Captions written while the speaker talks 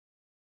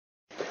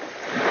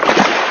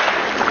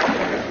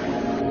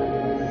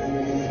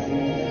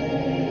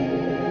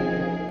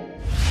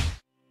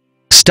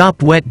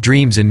Stop wet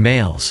dreams in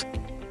males.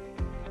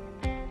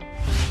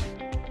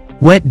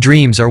 Wet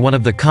dreams are one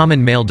of the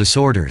common male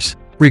disorders.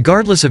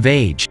 Regardless of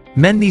age,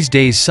 men these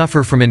days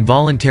suffer from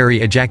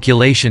involuntary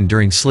ejaculation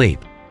during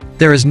sleep.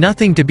 There is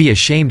nothing to be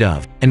ashamed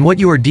of, and what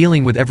you are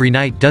dealing with every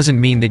night doesn't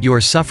mean that you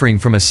are suffering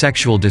from a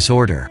sexual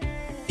disorder.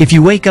 If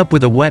you wake up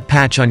with a wet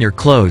patch on your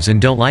clothes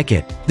and don't like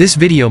it, this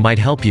video might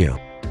help you.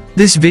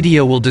 This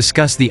video will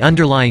discuss the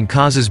underlying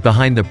causes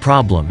behind the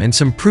problem and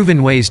some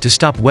proven ways to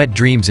stop wet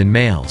dreams in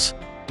males.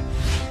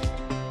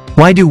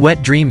 Why do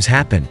wet dreams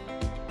happen?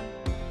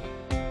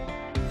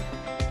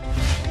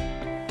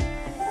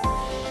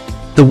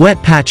 The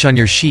wet patch on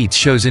your sheets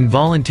shows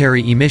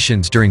involuntary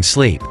emissions during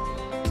sleep.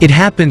 It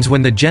happens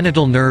when the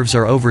genital nerves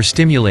are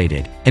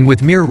overstimulated, and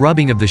with mere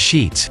rubbing of the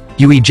sheets,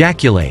 you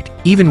ejaculate,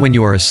 even when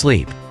you are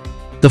asleep.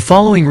 The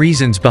following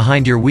reasons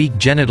behind your weak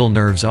genital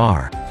nerves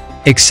are: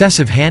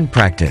 excessive hand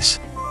practice,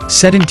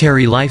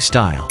 sedentary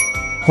lifestyle,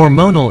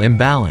 hormonal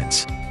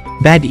imbalance,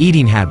 bad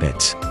eating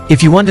habits.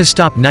 If you want to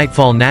stop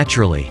nightfall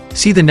naturally,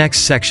 see the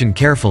next section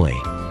carefully.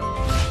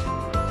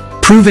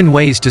 Proven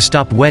ways to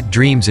stop wet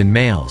dreams in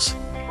males.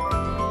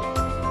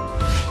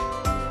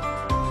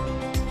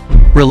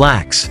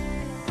 Relax.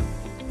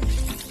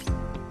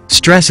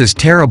 Stress is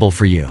terrible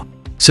for you.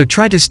 So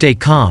try to stay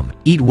calm,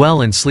 eat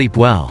well and sleep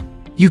well.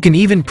 You can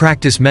even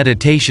practice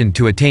meditation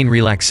to attain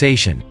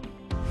relaxation.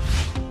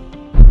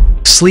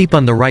 Sleep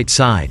on the right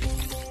side.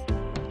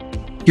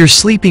 Your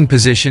sleeping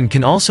position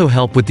can also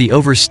help with the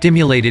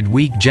overstimulated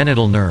weak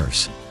genital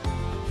nerves.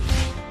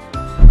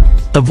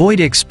 Avoid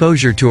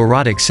exposure to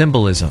erotic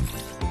symbolism.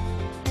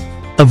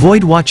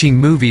 Avoid watching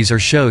movies or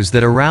shows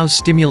that arouse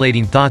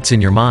stimulating thoughts in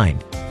your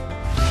mind.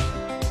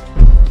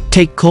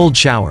 Take cold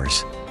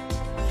showers.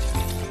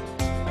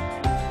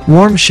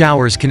 Warm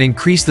showers can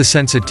increase the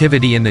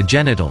sensitivity in the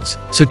genitals,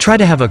 so try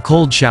to have a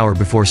cold shower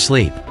before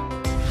sleep.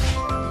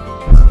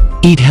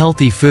 Eat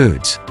healthy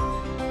foods.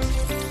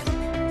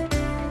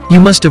 You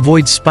must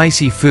avoid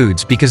spicy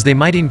foods because they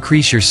might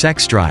increase your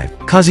sex drive,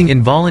 causing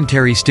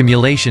involuntary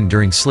stimulation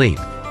during sleep.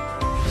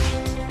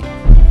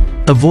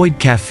 Avoid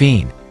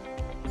caffeine.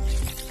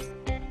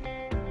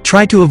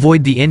 Try to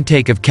avoid the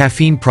intake of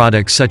caffeine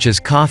products such as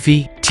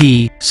coffee,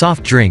 tea,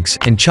 soft drinks,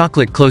 and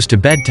chocolate close to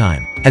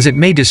bedtime, as it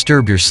may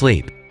disturb your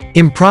sleep.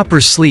 Improper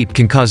sleep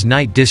can cause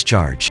night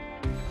discharge.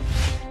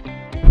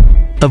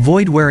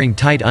 Avoid wearing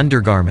tight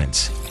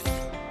undergarments.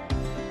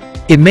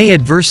 It may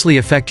adversely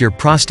affect your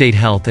prostate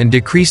health and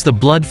decrease the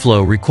blood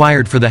flow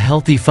required for the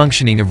healthy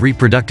functioning of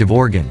reproductive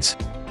organs.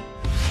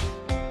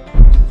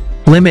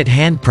 Limit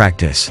hand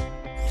practice.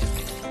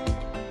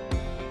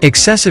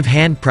 Excessive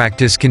hand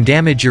practice can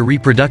damage your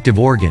reproductive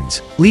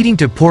organs, leading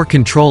to poor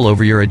control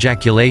over your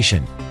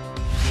ejaculation.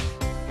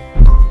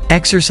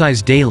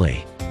 Exercise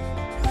daily.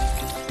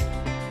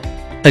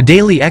 A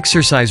daily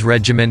exercise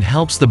regimen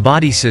helps the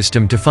body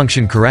system to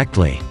function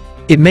correctly.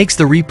 It makes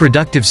the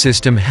reproductive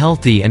system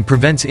healthy and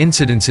prevents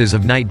incidences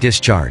of night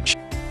discharge.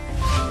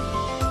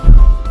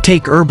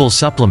 Take herbal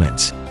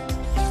supplements.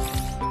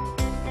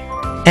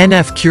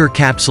 NF Cure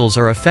Capsules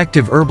are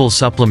effective herbal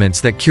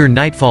supplements that cure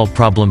nightfall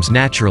problems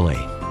naturally.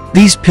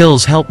 These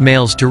pills help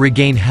males to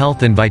regain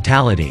health and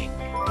vitality.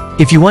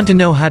 If you want to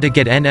know how to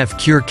get NF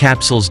Cure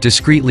Capsules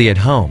discreetly at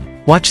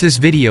home, watch this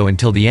video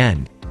until the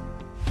end.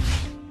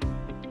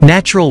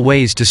 Natural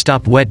ways to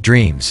stop wet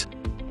dreams.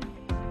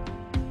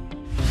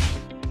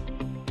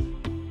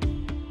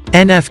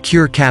 NF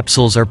Cure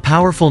Capsules are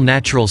powerful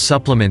natural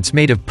supplements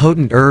made of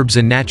potent herbs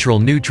and natural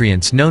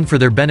nutrients known for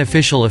their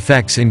beneficial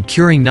effects in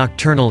curing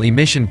nocturnal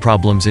emission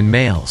problems in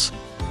males.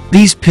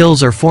 These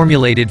pills are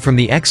formulated from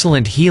the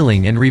excellent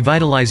healing and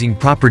revitalizing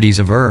properties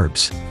of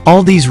herbs.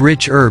 All these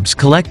rich herbs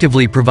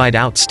collectively provide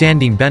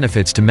outstanding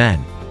benefits to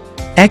men.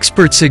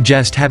 Experts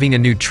suggest having a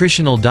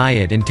nutritional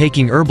diet and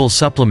taking herbal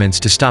supplements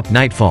to stop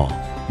nightfall.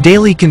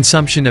 Daily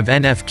consumption of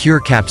NF Cure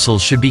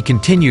Capsules should be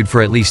continued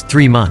for at least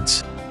 3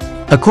 months.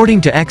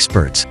 According to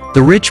experts,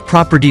 the rich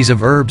properties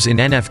of herbs in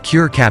NF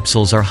Cure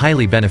Capsules are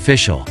highly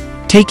beneficial.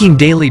 Taking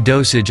daily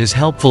dosage is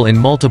helpful in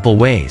multiple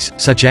ways,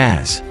 such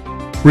as: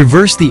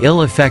 reverse the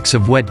ill effects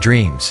of wet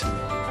dreams,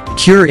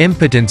 cure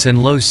impotence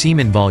and low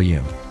semen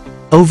volume,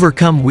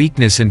 overcome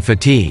weakness and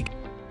fatigue.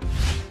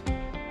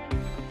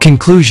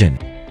 Conclusion.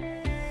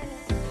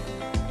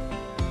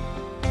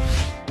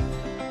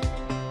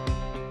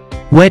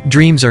 Wet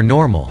dreams are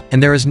normal,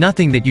 and there is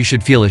nothing that you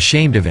should feel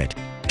ashamed of it.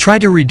 Try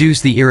to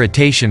reduce the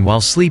irritation while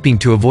sleeping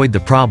to avoid the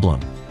problem.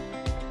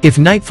 If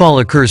nightfall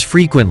occurs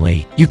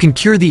frequently, you can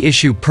cure the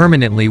issue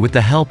permanently with the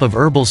help of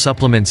herbal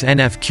supplements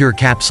NF Cure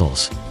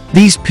Capsules.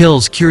 These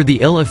pills cure the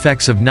ill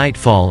effects of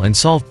nightfall and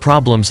solve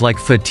problems like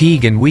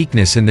fatigue and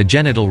weakness in the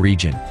genital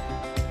region.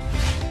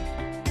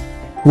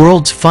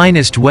 World's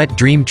finest wet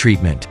dream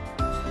treatment.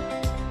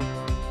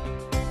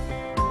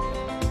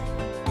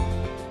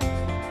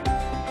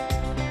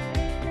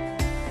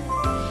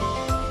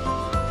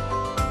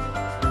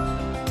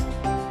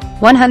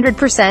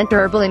 %100%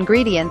 herbal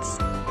ingredients.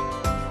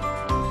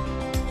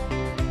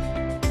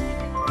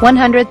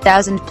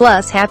 100,000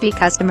 plus happy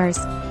customers.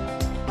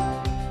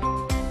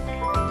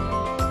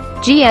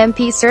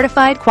 GMP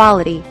certified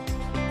quality.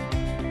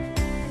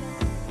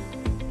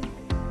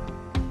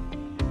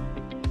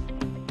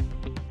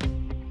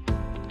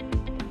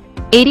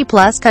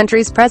 +80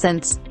 countries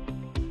presence.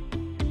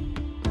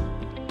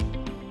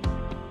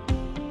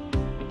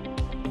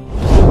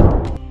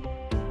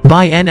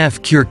 Buy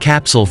NF Cure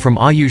Capsule from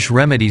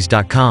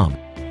AyushRemedies.com.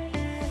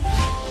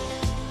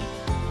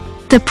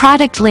 The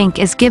product link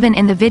is given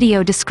in the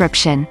video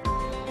description.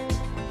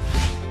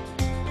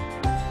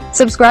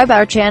 Subscribe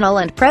our channel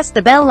and press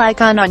the bell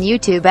icon on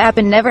YouTube app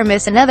and never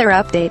miss another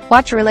update.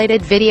 Watch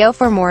related video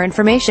for more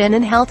information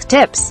and health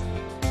tips.